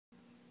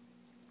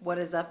What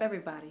is up,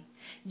 everybody?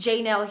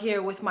 Janelle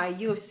here with my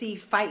UFC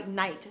Fight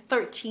Night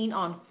 13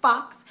 on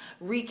Fox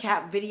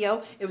recap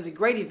video. It was a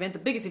great event, the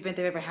biggest event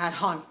they've ever had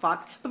on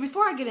Fox. But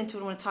before I get into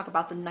it, I want to talk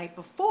about the night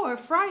before,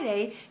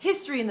 Friday,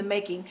 history in the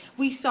making.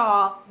 We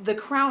saw the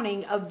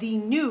crowning of the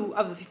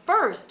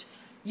first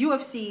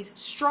UFC's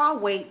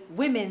strawweight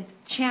women's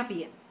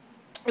champion.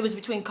 It was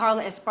between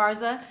Carla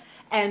Esparza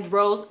and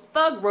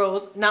Thug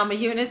Rose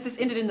Namajunas.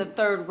 This ended in the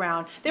third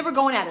round. They were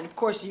going at it. Of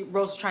course,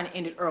 Rose was trying to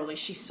end it early.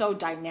 She's so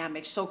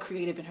dynamic, so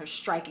creative in her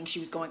striking. She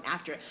was going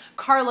after it.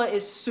 Carla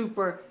is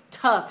super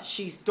tough.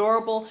 She's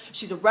durable.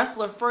 She's a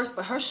wrestler first,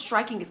 but her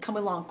striking is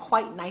coming along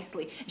quite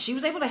nicely. She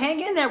was able to hang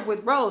in there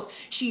with Rose.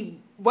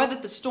 She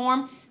weathered the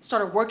storm,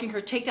 started working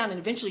her takedown, and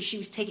eventually she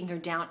was taking her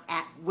down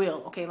at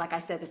will. Okay, like I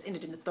said, this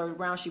ended in the third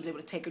round. She was able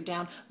to take her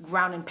down,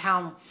 ground and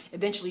pound.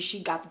 Eventually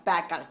she got the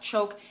back, got a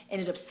choke,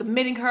 ended up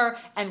submitting her,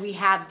 and we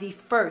have the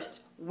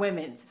first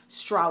women's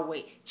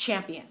strawweight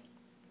champion.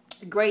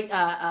 Great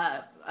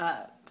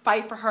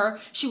fight for her.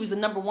 She was the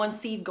 #1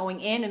 seed going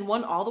in and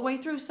won all the way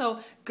through. So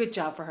good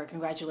job for her.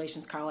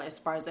 Congratulations, Carla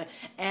Esparza.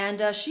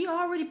 And she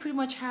already pretty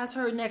much has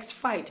her next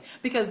fight,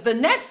 because the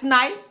next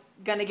night,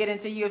 gonna get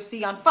into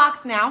UFC on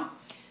Fox now,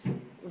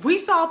 we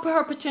saw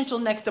her potential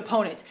next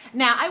opponent.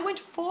 Now, I went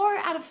 4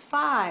 out of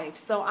 5,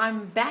 so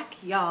I'm back,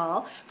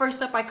 y'all.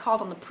 First up, I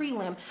called on the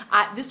prelim.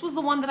 This was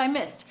the one that I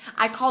missed.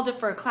 I called it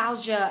for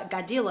Claudia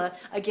Gadelha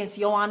against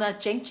Joanna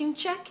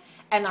Jędrzejczyk,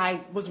 and I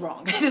was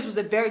wrong. This was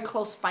a very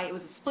close fight. It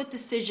was a split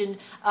decision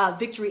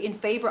victory in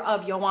favor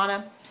of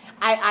Joanna.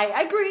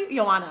 I agree,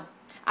 Joanna.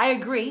 I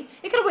agree.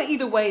 It could have went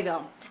either way,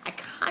 though. I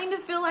kind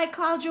of feel like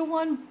Claudia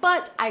won,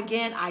 but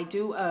again,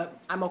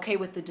 I'm okay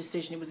with the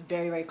decision. It was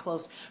very, very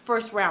close.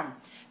 First round,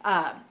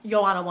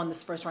 Joanna won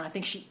this first round. I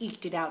think she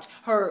eked it out.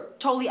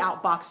 Totally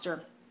outboxed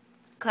her.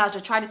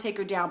 Claudia tried to take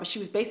her down, but she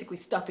was basically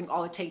stuffing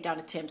all the takedown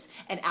attempts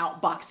and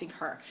outboxing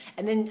her.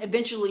 And then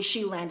eventually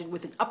she landed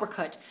with an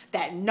uppercut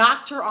that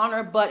knocked her on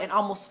her butt and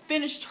almost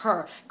finished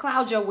her.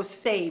 Claudia was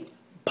saved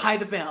by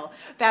the bell.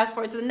 Fast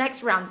forward to the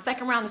next round. The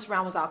second round, this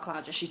round was all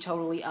Claudia. She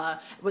totally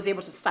was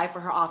able to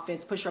stifle her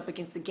offense, push her up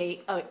against the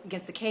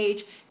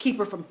cage, keep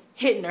her from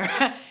hitting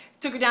her.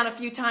 Took her down a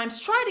few times,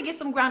 tried to get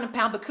some ground and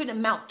pound, but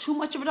couldn't mount too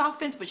much of an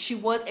offense, but she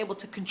was able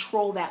to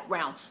control that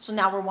round. So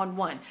now we're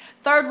 1-1.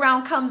 Third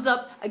round comes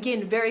up,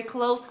 again, very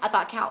close. I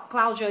thought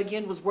Claudia,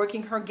 again, was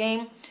working her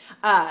game.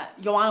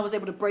 Joanna was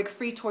able to break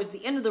free towards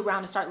the end of the round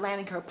and start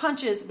landing her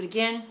punches, but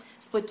again,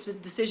 split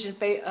decision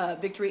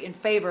victory in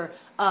favor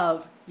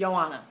of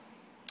Joanna.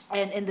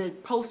 And in the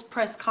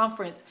post-press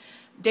conference,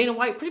 Dana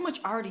White pretty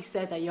much already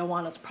said that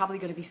Joanna's probably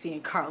going to be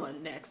seeing Carla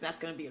next. That's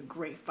going to be a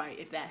great fight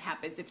if that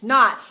happens. If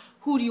not,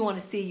 who do you want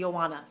to see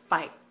Joanna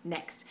fight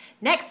next?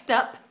 Next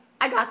up,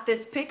 I got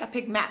this pick. I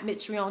picked Matt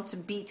Mitrione to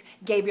beat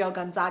Gabriel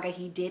Gonzaga.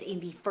 He did in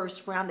the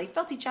first round. They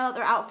felt each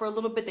other out for a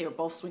little bit. They were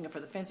both swinging for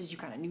the fences. You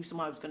kind of knew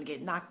somebody was going to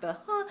get knocked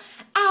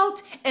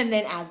out. And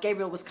then as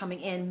Gabriel was coming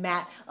in,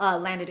 Matt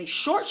landed a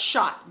short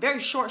shot, very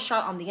short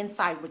shot on the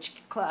inside, which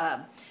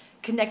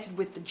connected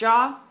with the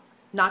jaw.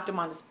 Knocked him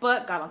on his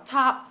butt, got on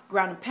top,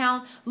 ground and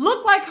pound.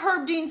 Looked like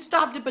Herb Dean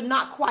stopped it, but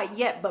not quite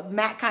yet. But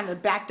Matt kind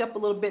of backed up a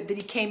little bit. Then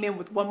he came in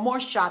with one more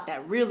shot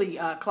that really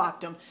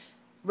clocked him.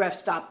 Ref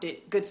stopped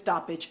it. Good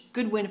stoppage.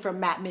 Good win for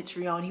Matt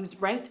Mitrione. He was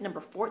ranked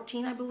number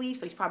 14, I believe,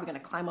 so he's probably going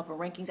to climb up in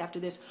rankings after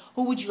this.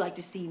 Who would you like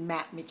to see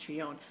Matt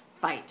Mitrione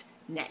fight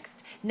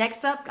next?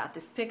 Next up, got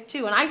this pick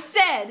too. And I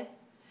said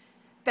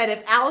that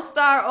if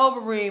Alistair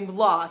Overeem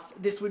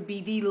lost, this would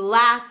be the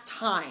last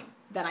time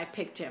that I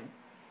picked him.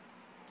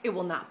 It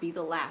will not be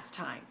the last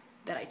time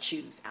that I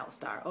choose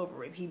Alistair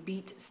Overeem. He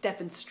beat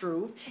Stefan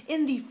Struve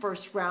in the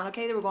first round.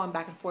 Okay, they were going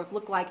back and forth.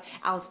 Looked like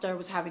Alistair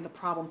was having a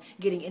problem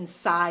getting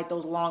inside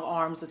those long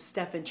arms of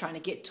Stefan, trying to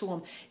get to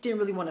him. Didn't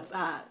really want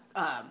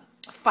to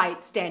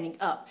fight standing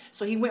up.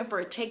 So he went for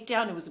a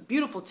takedown. It was a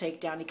beautiful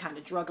takedown. He kind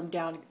of drug him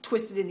down,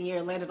 twisted in the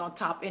air, landed on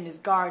top in his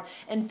guard.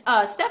 And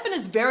Stefan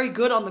is very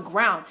good on the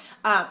ground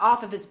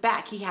off of his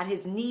back. He had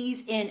his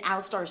knees in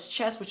Alistair's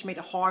chest, which made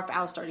it hard for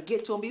Alistair to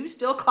get to him. But he was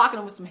still clocking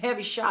him with some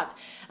heavy shots.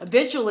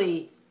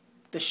 Eventually,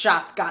 the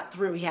shots got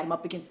through. He had him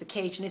up against the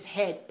cage, and his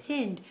head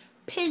pinned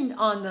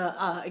on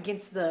the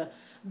against the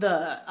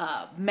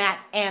mat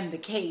and the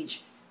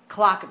cage,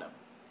 clocking him.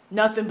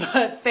 Nothing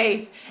but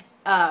face.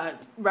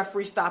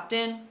 Referee stopped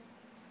in.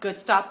 Good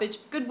stoppage.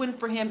 Good win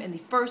for him in the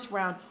first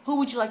round. Who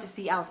would you like to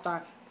see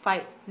Alistair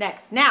fight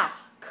next? Now,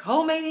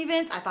 co-main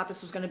event. I thought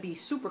this was going to be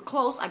super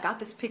close. I got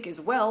this pick as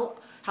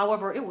well.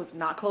 However, it was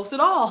not close at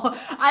all.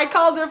 I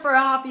called her for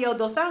Junior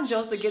Dos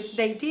Santos against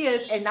Nate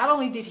Diaz, and not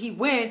only did he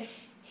win,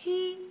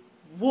 he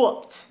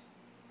whooped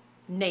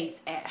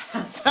Nate's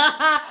ass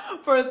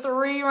for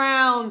 3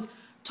 rounds.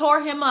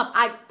 Tore him up.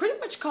 I pretty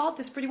much called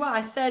this pretty well.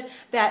 I said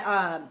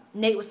that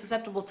Nate was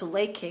susceptible to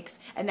leg kicks,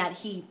 and that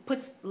he's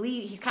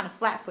kind of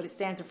flat-footed,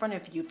 stands in front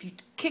of you. If you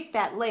kick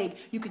that leg,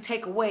 you could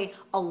take away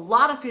a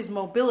lot of his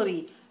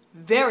mobility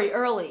very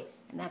early.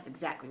 And that's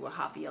exactly what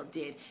Junior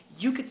did.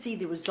 You could see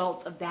the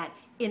results of that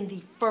in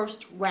the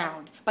first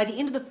round. By the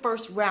end of the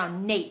first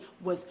round, Nate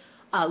was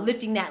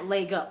lifting that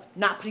leg up,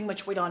 not putting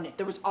much weight on it.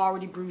 There was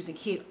already bruising.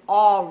 He had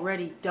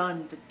already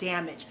done the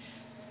damage.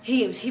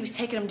 He was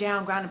taking him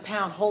down, ground and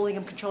pound, holding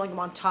him, controlling him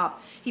on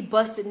top. He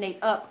busted Nate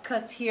up,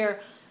 cuts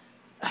here,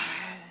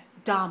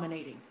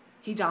 dominating.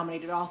 He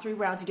dominated all 3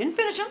 rounds. He didn't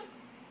finish him.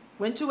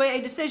 Went to a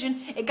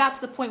decision. It got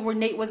to the point where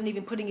Nate wasn't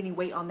even putting any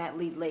weight on that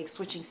lead leg,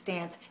 switching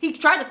stance. He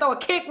tried to throw a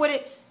kick with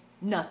it.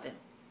 Nothing.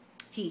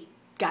 He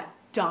got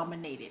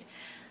dominated.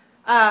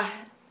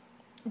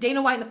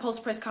 Dana White in the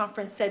post-press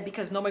conference said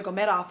because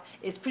Nurmagomedov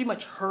is pretty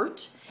much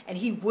hurt, and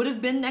he would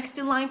have been next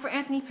in line for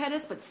Anthony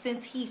Pettis, but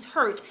since he's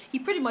hurt, he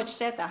pretty much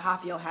said that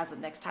Rafael has the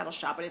next title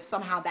shot. But if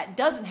somehow that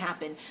doesn't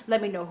happen,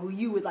 let me know who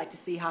you would like to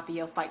see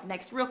Rafael fight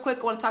next. Real quick,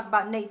 I want to talk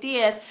about Nate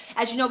Diaz.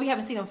 As you know, we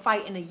haven't seen him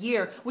fight in a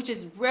year, which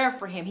is rare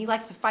for him. He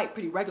likes to fight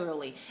pretty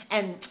regularly,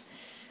 and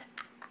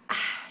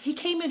he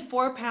came in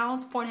 4.5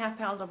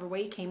 pounds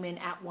overweight. He came in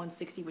at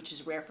 160, which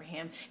is rare for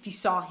him. If you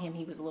saw him,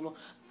 he was a little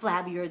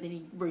flabbier than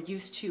he were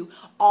used to.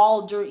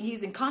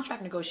 He's in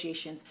contract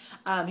negotiations.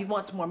 He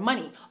wants more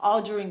money.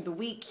 All during the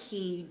week,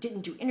 he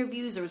didn't do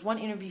interviews. There was one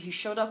interview he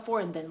showed up for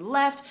and then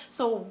left.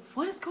 So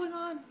what is going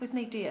on with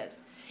Nate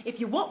Diaz?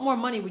 If you want more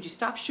money, would you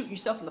stop shooting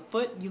yourself in the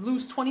foot? You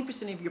lose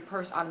 20% of your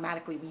purse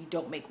automatically when you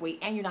don't make weight,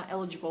 and you're not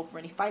eligible for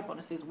any fight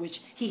bonuses, which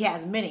he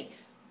has many.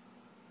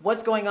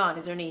 What's going on?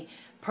 Is there any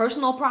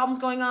personal problems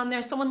going on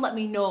there? Someone let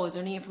me know. Is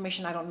there any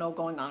information I don't know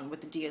going on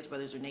with the Diaz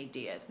brothers or Nate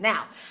Diaz?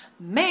 Now,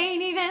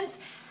 main events.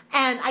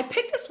 And I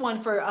picked this one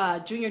for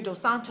Junior Dos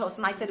Santos,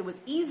 and I said it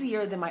was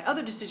easier than my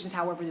other decisions.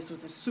 However, this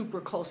was a super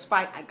close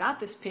fight. I got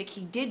this pick.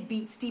 He did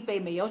beat Stipe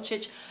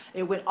Miocic.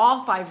 It went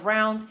all 5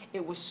 rounds.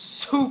 It was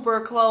super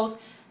close.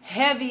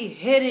 Heavy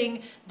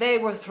hitting. They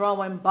were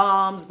throwing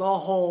bombs the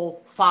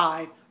whole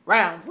 5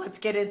 rounds. Let's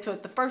get into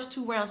it. The first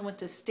 2 rounds went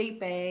to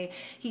Stipe.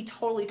 He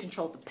totally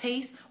controlled the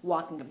pace,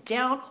 walking him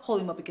down,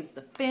 holding him up against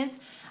the fence.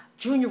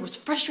 Junior was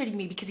frustrating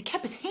me because he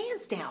kept his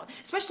hands down,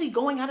 especially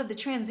going out of the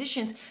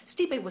transitions.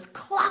 Stipe was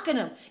clocking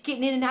him,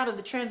 getting in and out of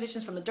the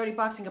transitions from the dirty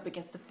boxing up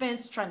against the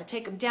fence, trying to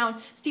take him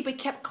down. Stipe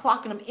kept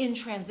clocking him in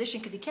transition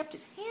because he kept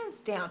his hands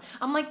down.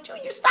 I'm like,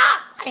 Junior,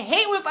 stop. I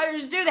hate when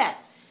fighters do that.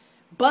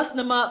 Busting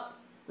him up,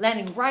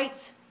 landing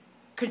rights,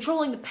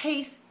 controlling the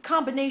pace,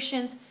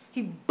 combinations.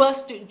 He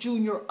busted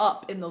Junior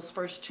up in those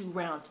first 2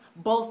 rounds.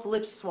 Both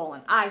lips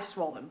swollen, eyes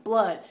swollen,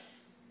 blood.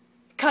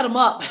 Cut him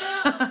up.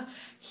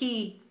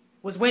 He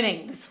was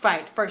winning this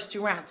fight, first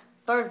 2 rounds.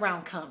 3rd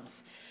round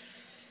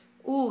comes.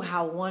 Ooh,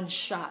 how one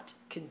shot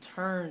can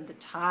turn the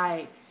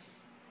tide.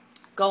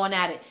 Going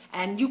at it.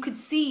 And you could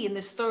see in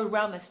this 3rd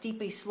round that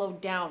Stipe slowed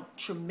down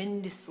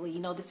tremendously. You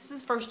know, this is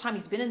his first time.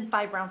 He's been in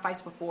 5-round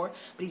fights before,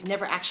 but he's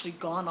never actually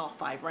gone all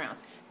 5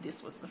 rounds.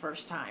 This was the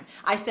first time.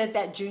 I said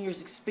that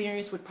Junior's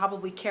experience would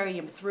probably carry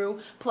him through.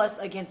 Plus,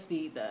 against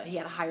he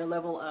had a higher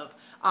level of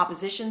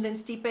opposition than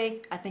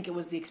Stipe. I think it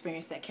was the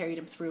experience that carried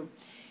him through.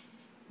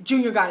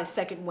 Junior got his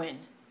 2nd win.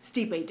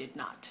 Stipe did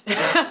not.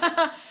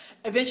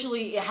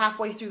 Eventually,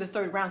 halfway through the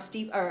 3rd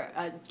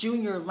round,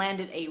 Junior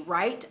landed a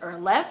right or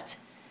left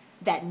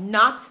that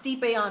knocked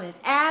Stipe on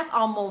his ass,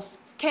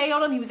 almost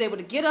KO'd him. He was able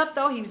to get up,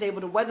 though. He was able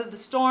to weather the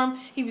storm.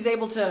 He was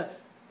able to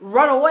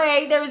run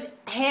away. There was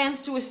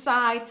hands to his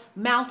side,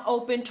 mouth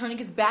open, turning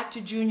his back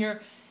to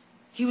Junior.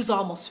 He was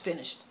almost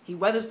finished. He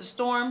weathers the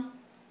storm,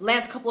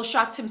 lands a couple of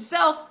shots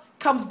himself,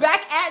 comes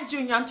back at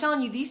Junior. I'm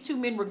telling you, these 2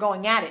 men were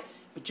going at it.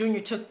 But Junior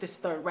took this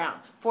 3rd round.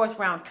 4th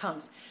round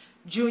comes.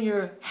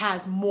 Junior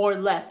has more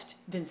left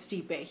than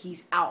Stipe.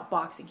 He's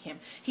outboxing him.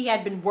 He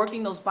had been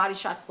working those body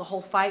shots the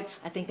whole fight.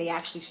 I think they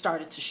actually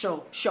started to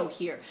show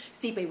here.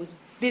 Stipe was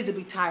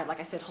visibly tired, like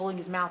I said, holding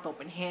his mouth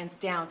open, hands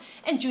down,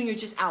 and Junior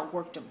just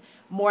outworked him.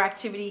 More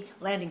activity,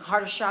 landing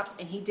harder shots,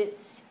 and he did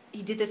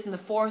this in the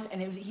 4th,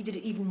 and he did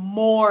it even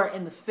more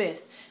in the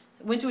 5th.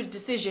 Went to a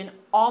decision.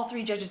 All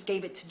 3 judges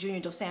gave it to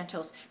Junior Dos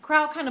Santos.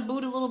 Crowd kind of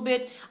booed a little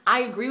bit.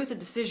 I agree with the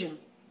decision.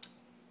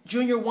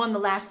 Junior won the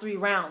last 3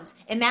 rounds.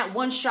 And that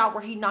one shot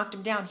where he knocked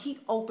him down, he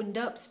opened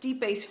up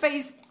Stipe's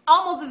face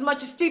almost as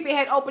much as Stipe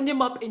had opened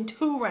him up in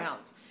 2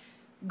 rounds.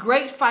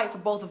 Great fight for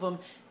both of them.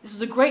 This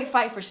is a great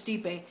fight for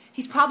Stipe.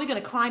 He's probably going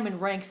to climb in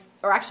ranks,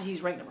 or actually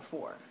he's ranked number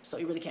 4, so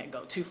he really can't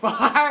go too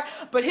far.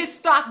 But his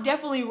stock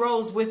definitely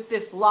rose with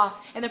this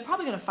loss, and they're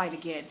probably going to fight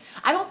again.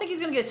 I don't think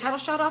he's going to get a title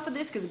shot off of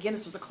this, because again,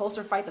 this was a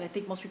closer fight than I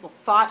think most people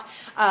thought.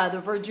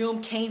 The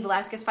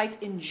Verdum-Cain-Velasquez fights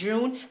in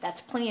June.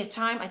 That's plenty of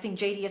time. I think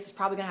JDS is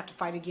probably going to have to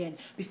fight again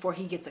before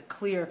he gets a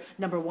clear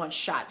number 1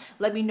 shot.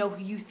 Let me know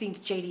who you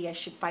think JDS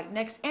should fight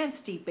next, and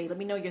Stipe. Let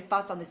me know your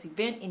thoughts on this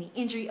event, any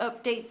injury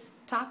updates.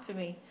 Talk to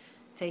me.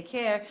 Take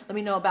care. Let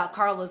me know about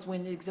Carla's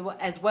win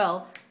as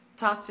well.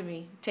 Talk to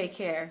me. Take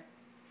care.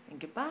 And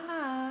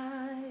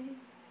goodbye.